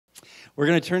We're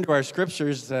going to turn to our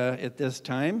scriptures at this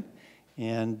time,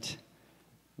 and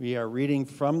we are reading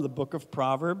from the book of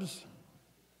Proverbs,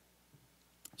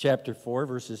 chapter 4,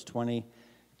 verses 20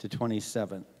 to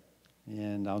 27.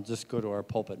 And I'll just go to our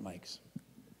pulpit mics.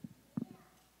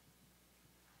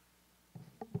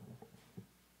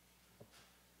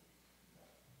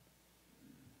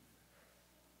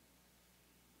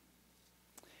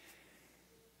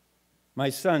 My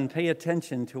son, pay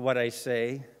attention to what I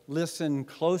say. Listen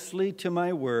closely to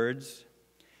my words.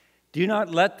 Do not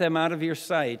let them out of your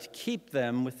sight. Keep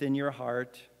them within your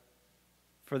heart,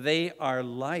 for they are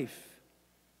life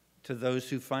to those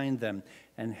who find them,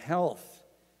 and health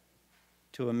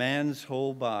to a man's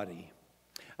whole body.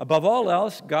 Above all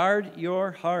else, guard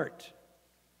your heart,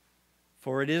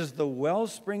 for it is the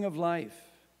wellspring of life.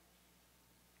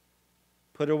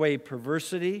 Put away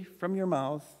perversity from your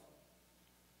mouth.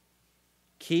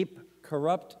 Keep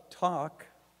corrupt talk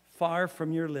far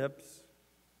from your lips.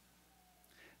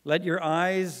 Let your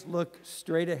eyes look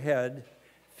straight ahead.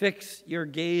 Fix your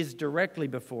gaze directly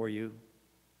before you.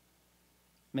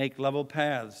 Make level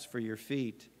paths for your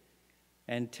feet,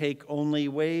 and take only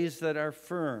ways that are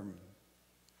firm.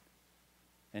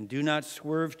 And do not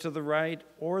swerve to the right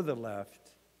or the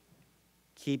left.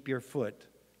 Keep your foot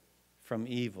from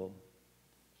evil.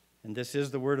 And this is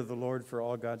the word of the Lord for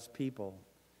all God's people.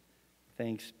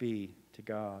 Thanks be to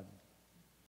God.